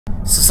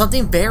So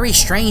something very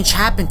strange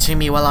happened to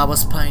me while I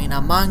was playing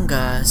Among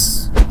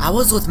Us. I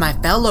was with my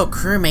fellow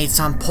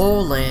crewmates on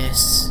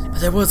Polus,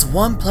 but there was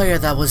one player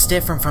that was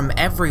different from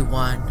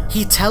everyone.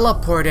 He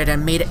teleported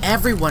and made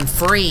everyone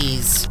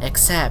freeze,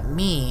 except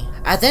me.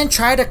 I then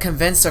tried to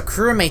convince a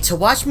crewmate to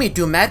watch me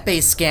do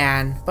medbay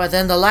scan, but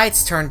then the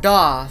lights turned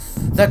off.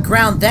 The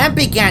ground then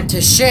began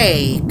to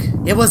shake.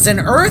 It was an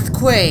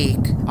earthquake!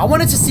 I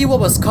wanted to see what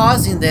was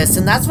causing this,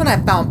 and that's when I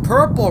found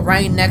Purple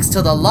right next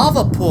to the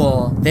lava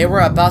pool. They were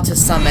about to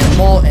summon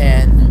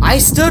Molten. I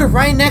stood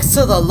right next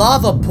to the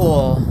lava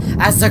pool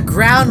as the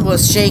ground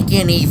was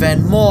shaking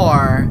even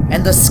more,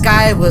 and the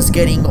sky was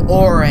getting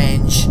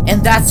orange.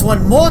 And that's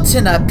when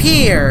Molten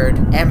appeared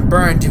and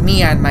burned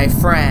me and my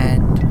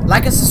friend.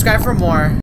 Like and subscribe for more.